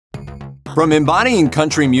From embodying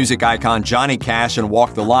country music icon Johnny Cash in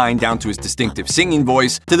Walk the Line down to his distinctive singing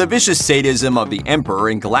voice, to the vicious sadism of the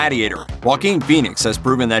Emperor in Gladiator, Joaquin Phoenix has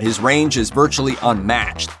proven that his range is virtually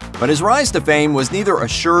unmatched. But his rise to fame was neither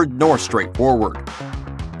assured nor straightforward.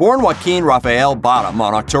 Born Joaquin Rafael Bottom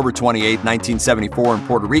on October 28, 1974 in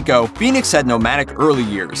Puerto Rico, Phoenix had nomadic early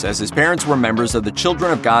years as his parents were members of the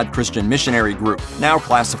Children of God Christian Missionary Group, now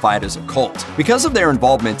classified as a cult. Because of their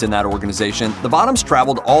involvement in that organization, the Bottoms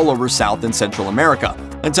traveled all over South and Central America,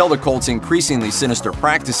 until the cult's increasingly sinister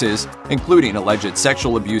practices, including alleged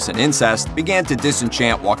sexual abuse and incest, began to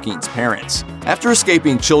disenchant Joaquin's parents. After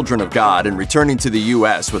escaping Children of God and returning to the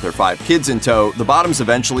U.S. with their 5 kids in tow, the Bottoms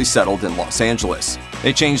eventually settled in Los Angeles.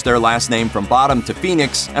 They changed their last name from Bottom to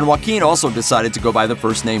Phoenix, and Joaquin also decided to go by the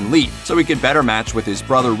first name Lee, so he could better match with his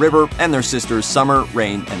brother River and their sisters Summer,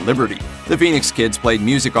 Rain, and Liberty. The Phoenix kids played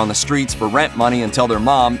music on the streets for rent money until their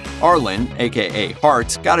mom, Arlen, aka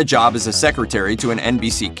Hart, got a job as a secretary to an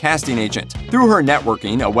NBC casting agent. Through her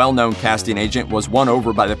networking, a well-known casting agent was won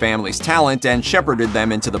over by the family's talent and shepherded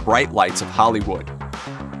them into the bright lights of Hollywood.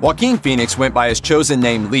 Joaquin Phoenix went by his chosen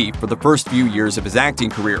name Lee for the first few years of his acting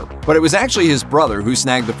career, but it was actually his brother who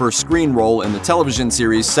snagged the first screen role in the television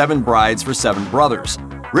series 7 Brides for 7 Brothers.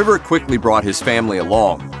 River quickly brought his family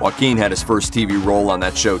along. Joaquin had his first TV role on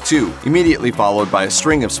that show too, immediately followed by a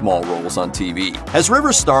string of small roles on TV. As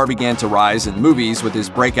River's star began to rise in movies with his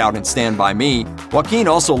breakout in Stand By Me, Joaquin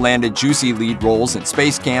also landed juicy lead roles in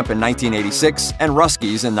Space Camp in 1986 and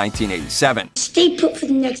Ruskies in 1987. Stay put for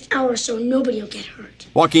the next hour so nobody will get hurt.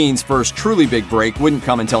 Joaquin's first truly big break wouldn't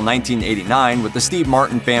come until 1989 with the Steve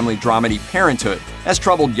Martin family dramedy Parenthood as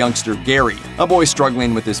troubled youngster Gary, a boy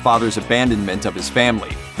struggling with his father's abandonment of his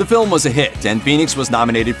family. The film was a hit, and Phoenix was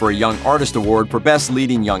nominated for a Young Artist Award for Best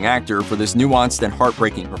Leading Young Actor for this nuanced and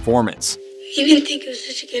heartbreaking performance. You didn't think it was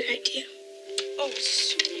such a good idea. Oh,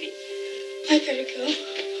 sweetie. I gotta go.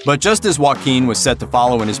 But just as Joaquin was set to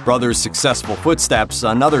follow in his brother's successful footsteps,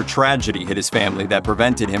 another tragedy hit his family that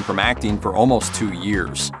prevented him from acting for almost 2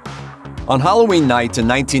 years. On Halloween night in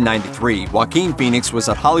 1993, Joaquin Phoenix was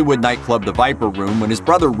at Hollywood nightclub The Viper Room when his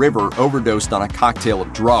brother River overdosed on a cocktail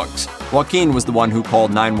of drugs. Joaquin was the one who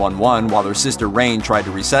called 911 while their sister Rain tried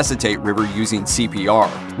to resuscitate River using CPR.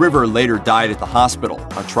 River later died at the hospital,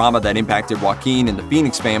 a trauma that impacted Joaquin and the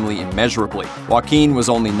Phoenix family immeasurably. Joaquin was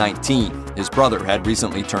only 19. His brother had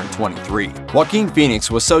recently turned 23. Joaquin Phoenix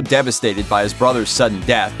was so devastated by his brother's sudden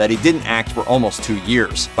death that he didn't act for almost 2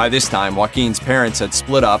 years. By this time, Joaquin's parents had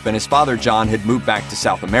split up and his father John had moved back to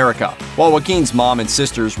South America. While Joaquin's mom and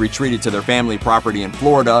sisters retreated to their family property in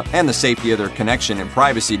Florida and the safety of their connection and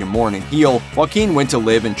privacy to mourn and heal, Joaquin went to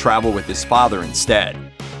live and travel with his father instead.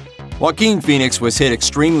 Joaquin Phoenix was hit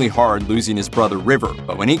extremely hard losing his brother River,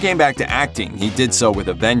 but when he came back to acting, he did so with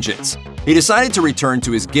a vengeance. He decided to return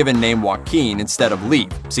to his given name Joaquin instead of Leaf,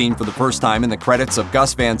 seen for the first time in the credits of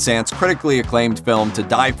Gus Van Sant's critically acclaimed film To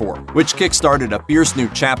Die For, which kickstarted a fierce new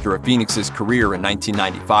chapter of Phoenix's career in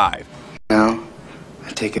 1995. Now,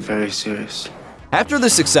 I take it very serious. After the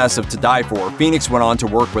success of To Die For, Phoenix went on to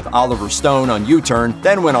work with Oliver Stone on U-Turn,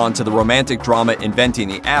 then went on to the romantic drama Inventing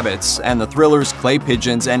the Abbotts and the thrillers Clay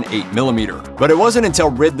Pigeons and 8mm. But it wasn't until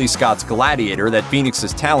Ridley Scott's Gladiator that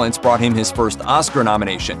Phoenix's talents brought him his first Oscar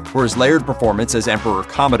nomination for his layered performance as Emperor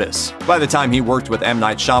Commodus. By the time he worked with M.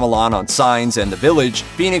 Night Shyamalan on Signs and The Village,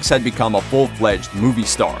 Phoenix had become a full-fledged movie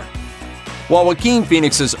star. While Joaquin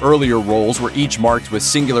Phoenix's earlier roles were each marked with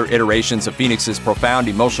singular iterations of Phoenix's profound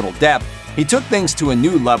emotional depth, he took things to a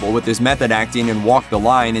new level with his method acting in Walk the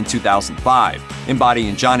Line in 2005,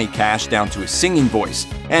 embodying Johnny Cash down to his singing voice,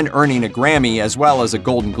 and earning a Grammy as well as a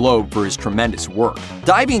Golden Globe for his tremendous work.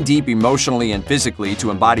 Diving deep emotionally and physically to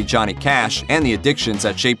embody Johnny Cash and the addictions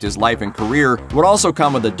that shaped his life and career would also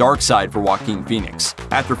come with a dark side for Joaquin Phoenix.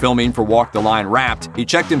 After filming for Walk the Line Wrapped, he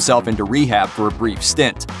checked himself into rehab for a brief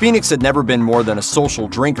stint. Phoenix had never been more than a social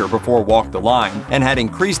drinker before Walk the Line, and had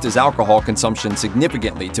increased his alcohol consumption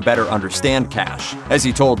significantly to better understand Cash. As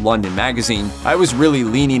he told London Magazine, "I was really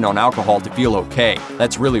leaning on alcohol to feel okay.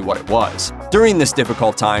 That's really what it was." During this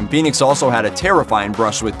difficult time, Phoenix also had a terrifying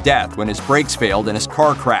brush with death when his brakes failed and his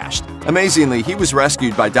car crashed. Amazingly, he was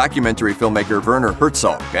rescued by documentary filmmaker Werner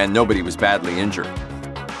Herzog, and nobody was badly injured.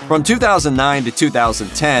 From 2009 to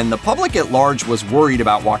 2010, the public at large was worried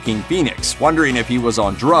about Joaquin Phoenix, wondering if he was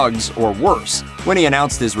on drugs or worse, when he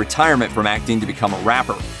announced his retirement from acting to become a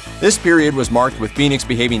rapper. This period was marked with Phoenix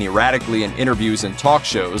behaving erratically in interviews and talk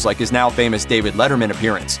shows like his now famous David Letterman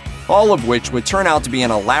appearance, all of which would turn out to be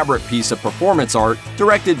an elaborate piece of performance art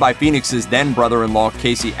directed by Phoenix's then brother-in-law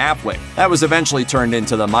Casey Affleck that was eventually turned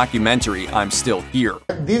into the mockumentary I'm Still Here.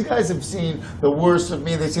 These guys have seen the worst of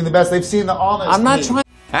me, they've seen the best, they've seen the honest me.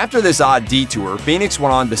 After this odd detour, Phoenix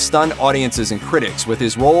went on to stun audiences and critics with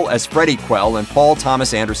his role as Freddie Quell in Paul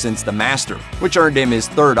Thomas Anderson's The Master, which earned him his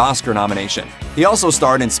third Oscar nomination. He also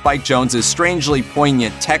starred in Spike Jonze's strangely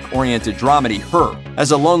poignant tech-oriented dramedy Her,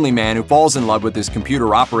 as a lonely man who falls in love with his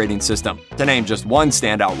computer operating system, to name just one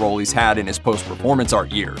standout role he's had in his post-performance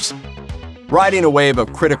art years. Riding a wave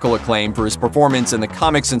of critical acclaim for his performance in the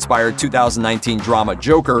comics-inspired 2019 drama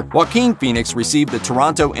Joker, Joaquin Phoenix received the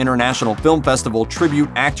Toronto International Film Festival Tribute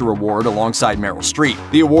Actor Award alongside Meryl Streep.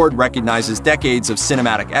 The award recognizes decades of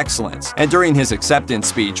cinematic excellence, and during his acceptance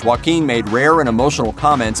speech, Joaquin made rare and emotional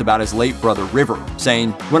comments about his late brother River,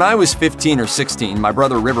 saying, "When I was 15 or 16, my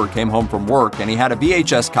brother River came home from work and he had a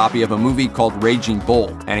VHS copy of a movie called Raging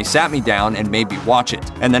Bull, and he sat me down and made me watch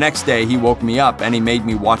it. And the next day he woke me up and he made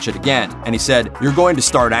me watch it again, and he said, 'You're going to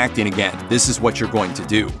start acting again. This is what you're going to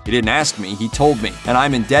do.' He didn't ask me, he told me, and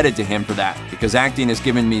I'm indebted to him for that, because acting has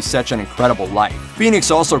given me such an incredible life." Phoenix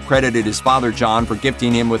also credited his father John for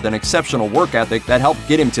gifting him with an exceptional work ethic that helped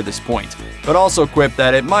get him to this point, but also quipped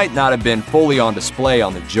that it might not have been fully on display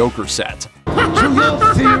on the Joker set.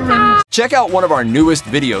 Check out one of our newest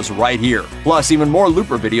videos right here. Plus, even more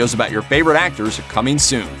Looper videos about your favorite actors are coming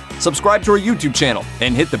soon. Subscribe to our YouTube channel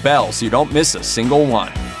and hit the bell so you don't miss a single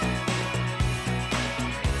one.